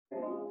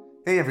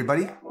Hey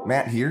everybody,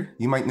 Matt here.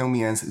 You might know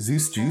me as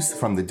Zeus Juice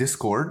from the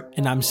Discord.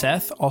 And I'm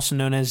Seth, also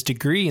known as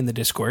Degree in the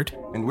Discord.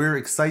 And we're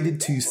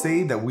excited to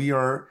say that we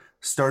are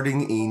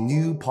starting a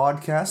new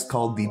podcast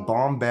called the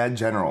Bombad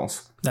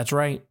Generals. That's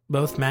right.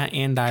 Both Matt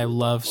and I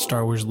love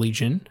Star Wars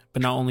Legion,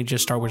 but not only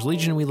just Star Wars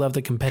Legion, we love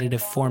the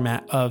competitive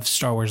format of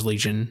Star Wars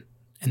Legion.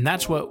 And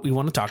that's what we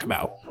want to talk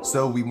about.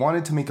 So we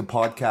wanted to make a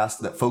podcast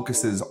that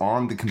focuses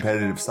on the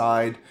competitive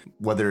side,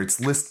 whether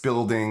it's list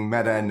building,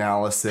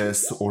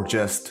 meta-analysis, or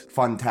just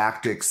fun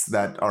tactics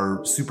that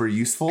are super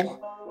useful.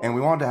 And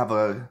we wanted to have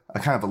a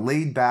kind of a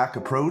laid-back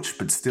approach,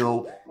 but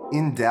still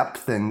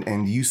in-depth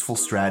and useful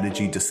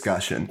strategy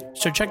discussion.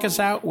 So check us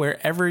out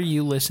wherever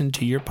you listen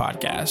to your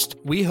podcast.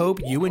 We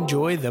hope you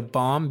enjoy the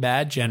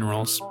Bombad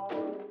Generals.